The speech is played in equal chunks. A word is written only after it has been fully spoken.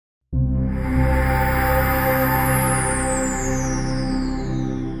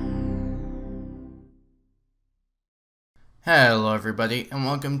Hello everybody, and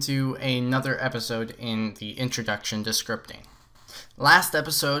welcome to another episode in the Introduction to Scripting. Last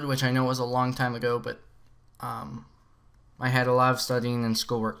episode, which I know was a long time ago, but I had a lot of studying and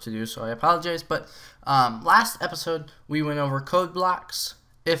schoolwork to do, so I apologize, but last episode we went over code blocks,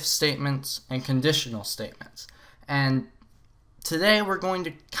 if statements, and conditional statements. And today we're going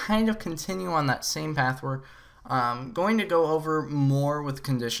to kind of continue on that same path. We're going to go over more with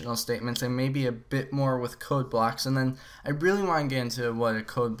conditional statements and maybe a bit more with code blocks, and then I really want to get into what a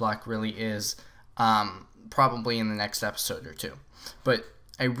code block really is probably in the next episode or two. But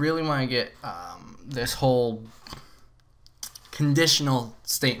I really want to get this whole conditional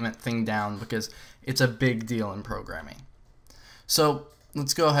statement thing down because it's a big deal in programming. So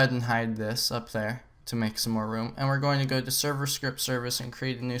let's go ahead and hide this up there to make some more room, and we're going to go to server script service and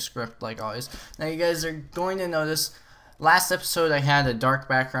create a new script like always. Now you guys are going to notice last episode I had a dark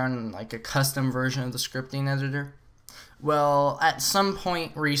background and like a custom version of the scripting editor. Well, at some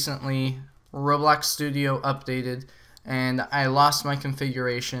point recently ROBLOX Studio updated and I lost my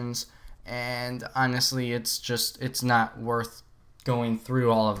configurations, and honestly it's not worth going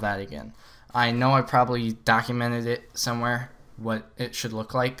through all of that again. I know I probably documented it somewhere what it should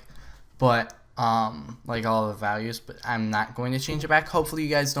look like, but like all the values, but I'm not going to change it back. Hopefully you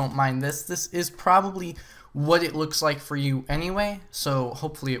guys don't mind this. This is probably what it looks like for you anyway, so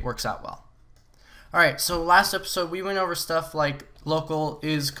hopefully it works out well. Alright, so last episode we went over stuff like local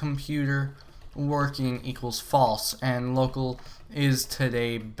is computer working equals false, and local is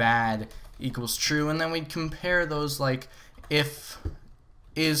today bad equals true, and then we'd compare those like if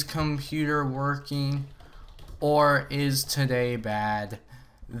is computer working or is today bad,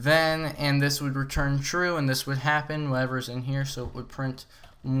 then, and this would return true, and this would happen, whatever's in here, so it would print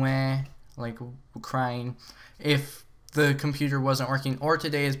wah, like crying, if the computer wasn't working, or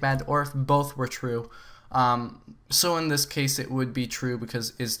today is bad, or if both were true. So in this case it would be true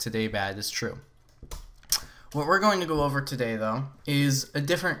because is today bad is true. What we're going to go over today though is a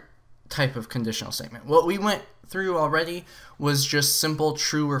different type of conditional statement. What we went through already was just simple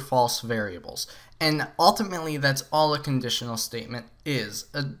true or false variables. And ultimately, that's all a conditional statement is.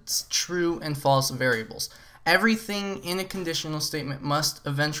 It's true and false variables. Everything in a conditional statement must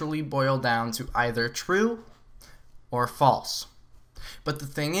eventually boil down to either true or false. But the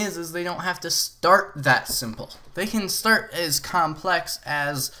thing is they don't have to start that simple. They can start as complex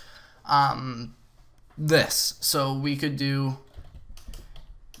as this. So we could do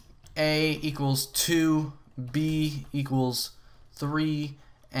A equals 2, B equals 3,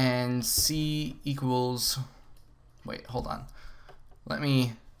 and C equals, wait, hold on. Let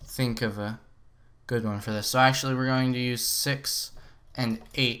me think of a good one for this. So actually we're going to use 6 and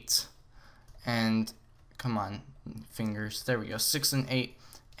 8, and come on, fingers, there we go, 6 and 8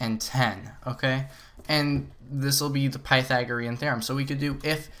 and 10, okay? And this will be the Pythagorean Theorem. So we could do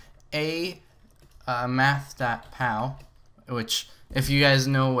if A math.pow, which if you guys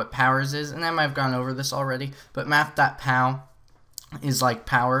know what powers is, and I might have gone over this already, but math.pow is like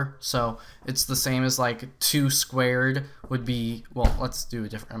power, so it's the same as like 2 squared would be, well, let's do a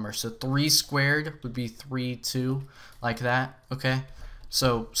different number. So 3 squared would be 3, 2, like that, okay?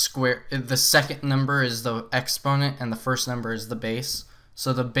 So square, the second number is the exponent and the first number is the base.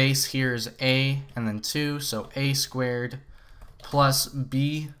 So the base here is A and then 2, so A squared plus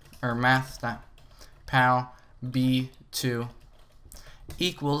B, or math.pow B2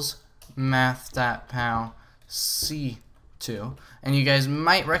 equals math.pow C2. And you guys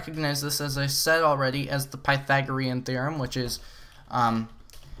might recognize this, as I said already, as the Pythagorean Theorem, which is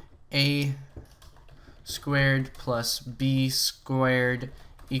A squared plus B squared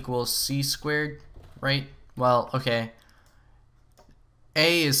equals C squared, right? Well, okay.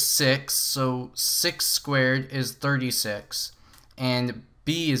 A is 6, so 6 squared is 36, and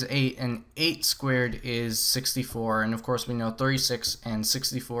B is 8, and 8 squared is 64, and of course we know 36 and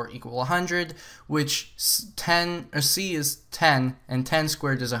 64 equal 100, which C is 10, and 10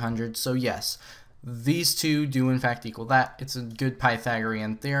 squared is 100, so yes, these two do in fact equal that. It's a good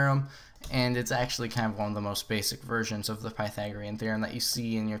Pythagorean theorem, and it's actually kind of one of the most basic versions of the Pythagorean theorem that you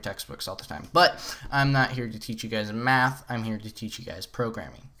see in your textbooks all the time. But I'm not here to teach you guys math, I'm here to teach you guys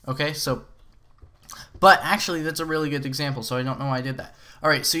programming. Okay, so, but actually that's a really good example, so I don't know why I did that.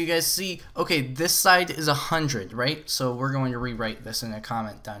 Alright, so you guys see, okay, this side is 100, right? So we're going to rewrite this in a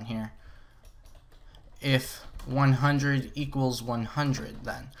comment down here. If 100 equals 100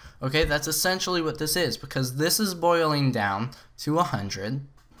 then. Okay, that's essentially what this is, because this is boiling down to 100,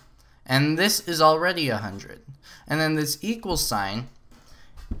 and this is already 100. And then this equal sign,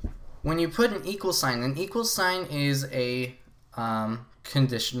 when you put an equal sign is a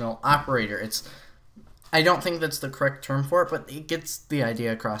conditional operator. I don't think that's the correct term for it, but it gets the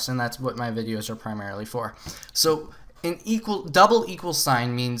idea across, and that's what my videos are primarily for. So an double equal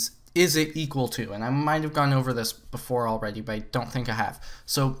sign means, is it equal to? And I might have gone over this before already, but I don't think I have.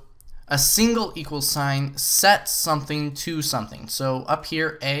 So a single equal sign sets something to something. So up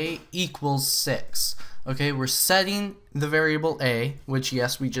here, a equals 6. Okay, we're setting the variable a, which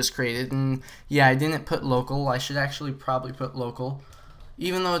yes, we just created. And yeah, I didn't put local. I should actually probably put local.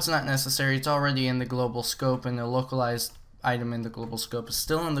 Even though it's not necessary, it's already in the global scope, and the localized item in the global scope is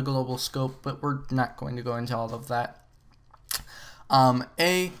still in the global scope, but we're not going to go into all of that.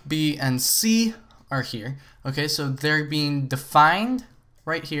 A, B, and C are here. Okay, so they're being defined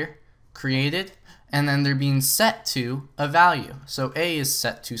right here, created, and then they're being set to a value. So A is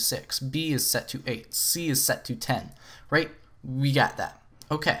set to 6, B is set to 8, C is set to 10, right? We got that.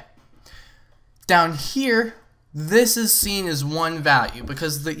 Okay. Down here, this is seen as one value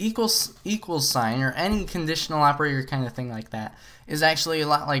because the equals sign, or any conditional operator kind of thing like that, is actually a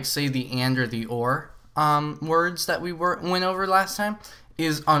lot like, say, the and or the or words that we went over last time.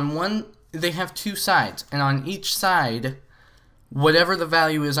 Is on one, they have two sides, and on each side, whatever the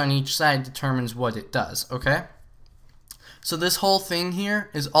value is on each side determines what it does, okay? So this whole thing here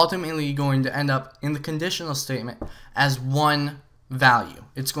is ultimately going to end up in the conditional statement as one value.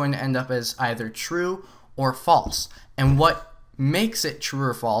 It's going to end up as either true or false. And what makes it true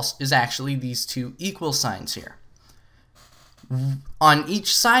or false is actually these two equal signs here. On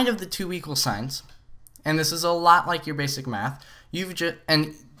each side of the two equal signs, and this is a lot like your basic math,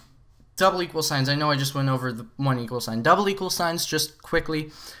 and double equal signs, I know I just went over the one equal sign. Double equal signs, just quickly,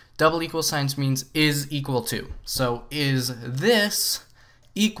 double equal signs means is equal to. So is this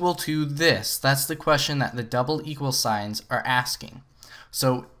equal to this? That's the question that the double equal signs are asking.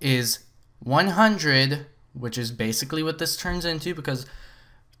 So is 100, which is basically what this turns into, because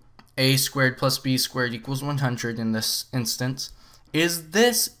a squared plus b squared equals 100 in this instance, is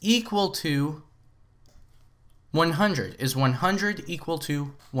this equal to 100? Is 100 equal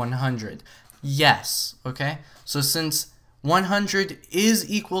to 100? Yes, okay? So since 100 is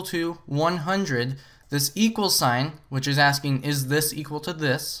equal to 100, this equal sign, which is asking, is this equal to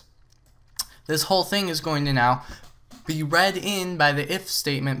this? This whole thing is going to now be read in by the if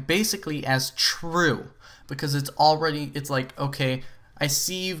statement basically as true, because it's like, okay, I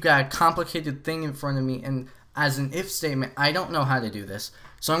see you've got a complicated thing in front of me, and as an if statement, I don't know how to do this.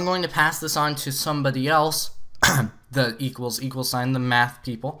 So I'm going to pass this on to somebody else, the equal sign, the math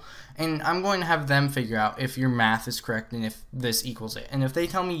people, and I'm going to have them figure out if your math is correct and if this equals it. And if they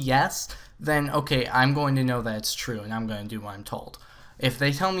tell me yes, then okay, I'm going to know that it's true, and I'm going to do what I'm told. If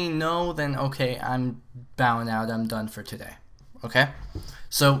they tell me no, then okay, I'm bowing out, I'm done for today. Okay?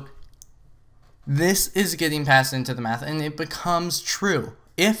 So this is getting passed into the math, and it becomes true.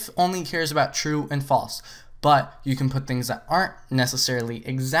 If only cares about true and false, but you can put things that aren't necessarily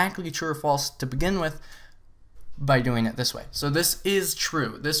exactly true or false to begin with by doing it this way. So this is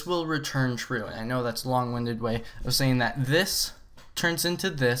true. This will return true. And I know that's a long-winded way of saying that this turns into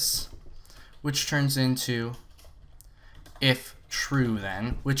this, which turns into if true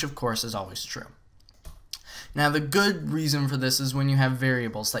then, which of course is always true. Now the good reason for this is when you have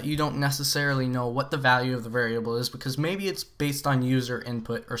variables that you don't necessarily know what the value of the variable is, because maybe it's based on user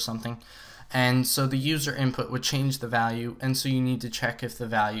input or something, and so the user input would change the value, and so you need to check if the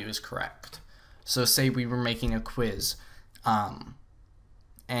value is correct. So say we were making a quiz,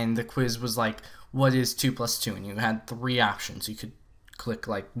 and the quiz was like, what is 2 plus 2? And you had 3 options. You could click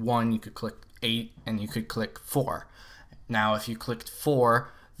like 1, you could click 8, and you could click 4. Now if you clicked 4,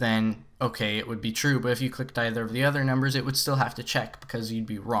 then okay, it would be true, but if you clicked either of the other numbers, it would still have to check because you'd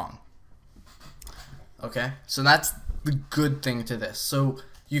be wrong. Okay, so that's the good thing to this. So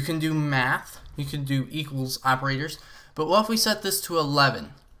you can do math, you can do equals operators, but what if we set this to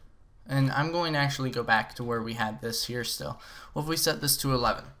 11? And I'm going to actually go back to where we had this here still. What if we set this to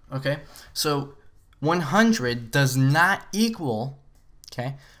 11? Okay, so 100 does not equal,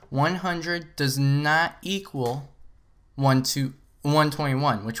 okay, 100 does not equal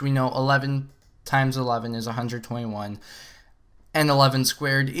 121, which we know 11 times 11 is 121, and 11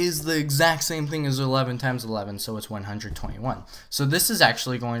 squared is the exact same thing as 11 times 11, so it's 121. So this is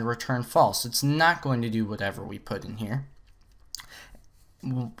actually going to return false. It's not going to do whatever we put in here,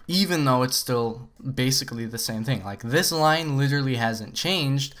 even though it's still basically the same thing. Like this line literally hasn't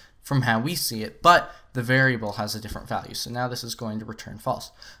changed from how we see it, but the variable has a different value, so now this is going to return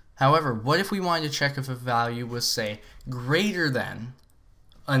false. However, what if we wanted to check if a value was, say, greater than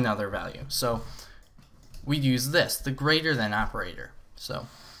another value? So we'd use this, the greater than operator. So,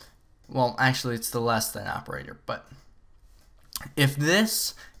 well, actually it's the less than operator, but if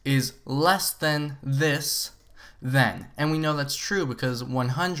this is less than this, then. And we know that's true because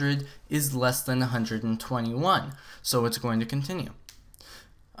 100 is less than 121. So it's going to continue.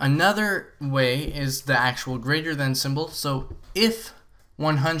 Another way is the actual greater than symbol. So if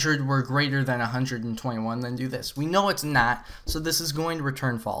 100 were greater than 121, then do this. We know it's not, so this is going to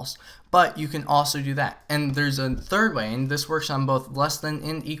return false. But you can also do that. And there's a third way, and this works on both less than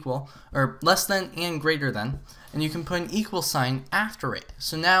and equal, or less than and greater than. And you can put an equal sign after it.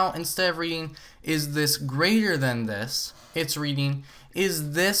 So now instead of reading, is this greater than this, it's reading,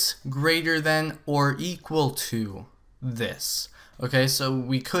 is this greater than or equal to this? Okay, so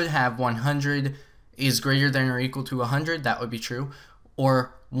we could have 100 is greater than or equal to 100, that would be true.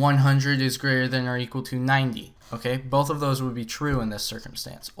 Or 100 is greater than or equal to 90. Okay, both of those would be true in this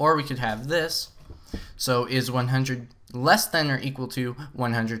circumstance. Or we could have this. So is 100 less than or equal to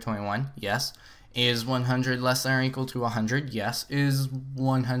 121? Yes. Is 100 less than or equal to 100? Yes. Is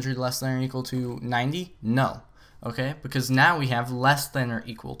 100 less than or equal to 90? No. Okay, because now we have less than or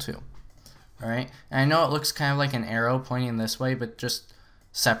equal to. Alright, and I know it looks kind of like an arrow pointing this way, but just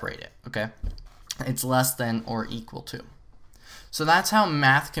separate it, okay? It's less than or equal to. So that's how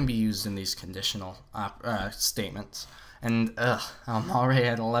math can be used in these conditional statements. And I'm already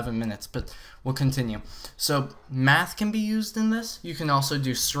at 11 minutes, but we'll continue. So math can be used in this. You can also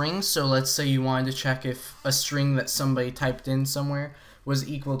do strings. So let's say you wanted to check if a string that somebody typed in somewhere was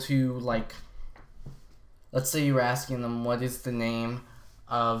equal to, like, let's say you were asking them what is the name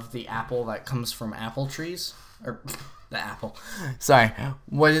of the apple that comes from apple trees, or the apple, sorry,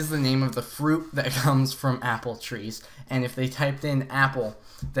 what is the name of the fruit that comes from apple trees? And if they typed in apple,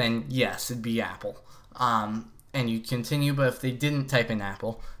 then yes, it'd be apple. And you'd continue, but if they didn't type in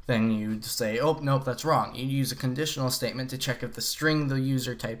apple, then you'd say, oh, nope, that's wrong. You'd use a conditional statement to check if the string the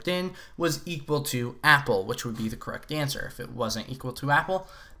user typed in was equal to apple, which would be the correct answer. If it wasn't equal to apple,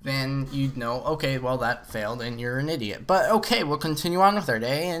 then you'd know, okay, well, that failed and you're an idiot. But okay, we'll continue on with our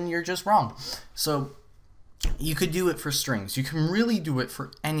day and you're just wrong. So you could do it for strings. You can really do it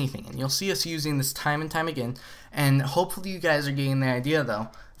for anything. And you'll see us using this time and time again. And hopefully you guys are getting the idea, though,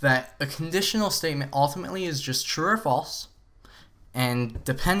 that a conditional statement ultimately is just true or false. And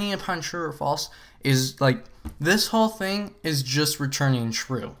depending upon true or false is like, this whole thing is just returning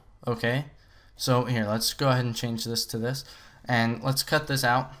true, okay? So here, let's go ahead and change this to this. And let's cut this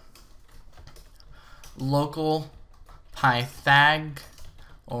out. Local Pythagorean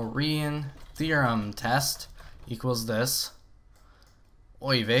Theorem test equals this.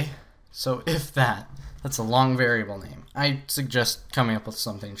 Oy vey. So if that's a long variable name. I suggest coming up with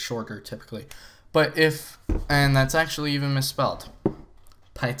something shorter typically. But if, and that's actually even misspelled.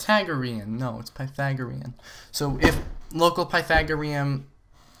 Pythagorean, no, it's Pythagorean. So if local Pythagorean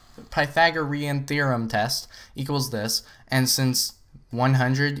Theorem test equals this, and since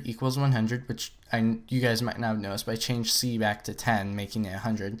 100 equals 100, which you guys might not have noticed, but I changed C back to 10, making it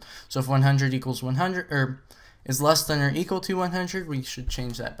 100. So if 100 equals 100, or is less than or equal to 100, we should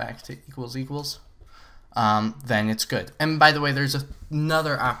change that back to equals equals. Then it's good. And by the way, there's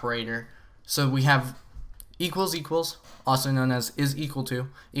another operator. So we have equals equals, also known as is equal to.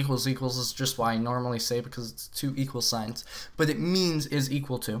 Equals equals is just what I normally say because it's two equal signs, but it means is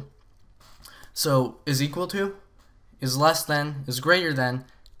equal to. So is equal to, is less than, is greater than,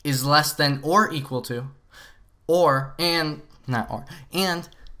 is less than or equal to, or, and, not or, and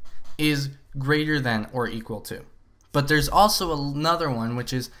is greater than or equal to. But there's also another one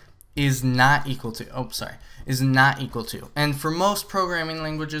which is not equal to. Oh, sorry. Is not equal to. And for most programming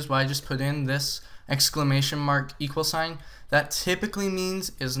languages, why I just put in this exclamation mark equal sign, that typically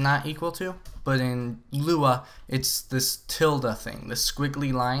means is not equal to. But in Lua, it's this tilde thing, this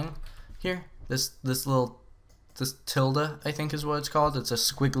squiggly line here. This tilde, I think is what it's called. It's a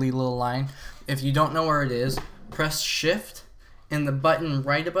squiggly little line. If you don't know where it is, press Shift and the button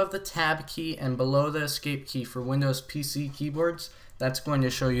right above the Tab key and below the Escape key for Windows PC keyboards. That's going to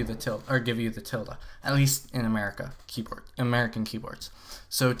show you the tilde, or give you the tilde, at least in American keyboards.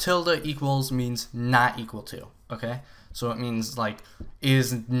 So tilde equals means not equal to, okay? So it means like,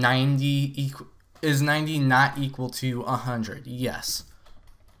 is 90 not equal to 100? Yes.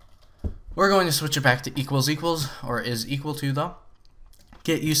 We're going to switch it back to equals equals, or is equal to though.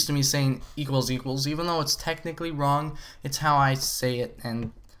 Get used to me saying equals equals, even though it's technically wrong, it's how I say it,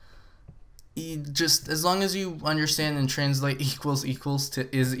 and just as long as you understand and translate equals equals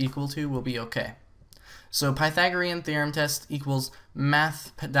to is equal to, will be okay. So Pythagorean theorem test equals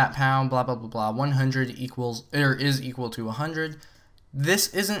math.pow blah blah blah blah 100 equals or is equal to 100.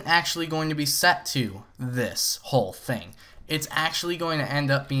 This isn't actually going to be set to this whole thing. It's actually going to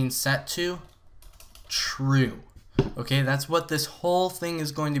end up being set to true. Okay, that's what this whole thing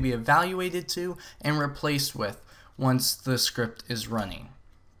is going to be evaluated to and replaced with once the script is running.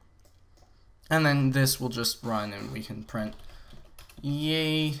 And then this will just run and we can print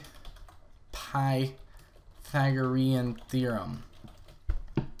yay Pythagorean Theorem.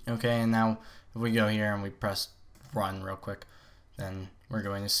 Okay, and now if we go here and we press run real quick, then we're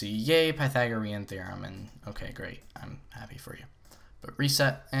going to see yay Pythagorean Theorem, and okay, great, I'm happy for you. But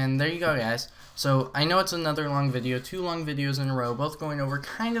reset, and there you go, guys. So I know it's another long video, 2 long videos in a row, both going over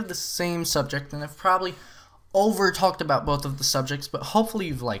kind of the same subject, and I've probably over talked about both of the subjects, but hopefully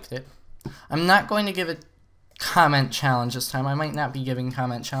you've liked it. I'm not going to give it comment challenge this time. I might not be giving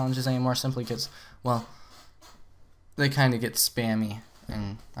comment challenges anymore simply because, well, they kind of get spammy,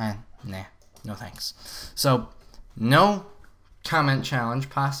 and nah, no thanks. So no comment challenge,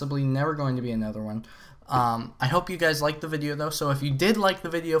 possibly never going to be another one. I hope you guys liked the video though, so if you did like the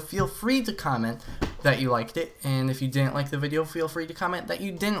video, feel free to comment that you liked it, and if you didn't like the video, feel free to comment that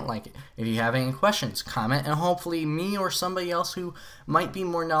you didn't like it. If you have any questions, comment, and hopefully me or somebody else who might be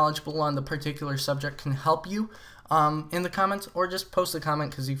more knowledgeable on the particular subject can help you in the comments, or just post a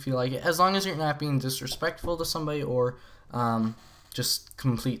comment because you feel like it, as long as you're not being disrespectful to somebody or just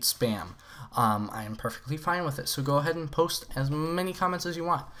complete spam. I am perfectly fine with it, so go ahead and post as many comments as you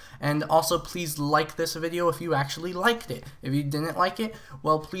want. And also, please like this video if you actually liked it. If you didn't like it,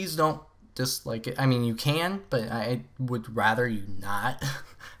 well, please don't dislike it. I mean, you can, but I would rather you not.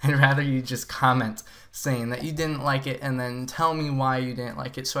 I'd rather you just comment saying that you didn't like it and then tell me why you didn't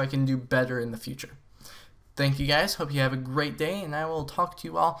like it so I can do better in the future. Thank you guys, hope you have a great day, and I will talk to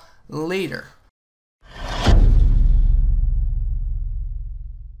you all later.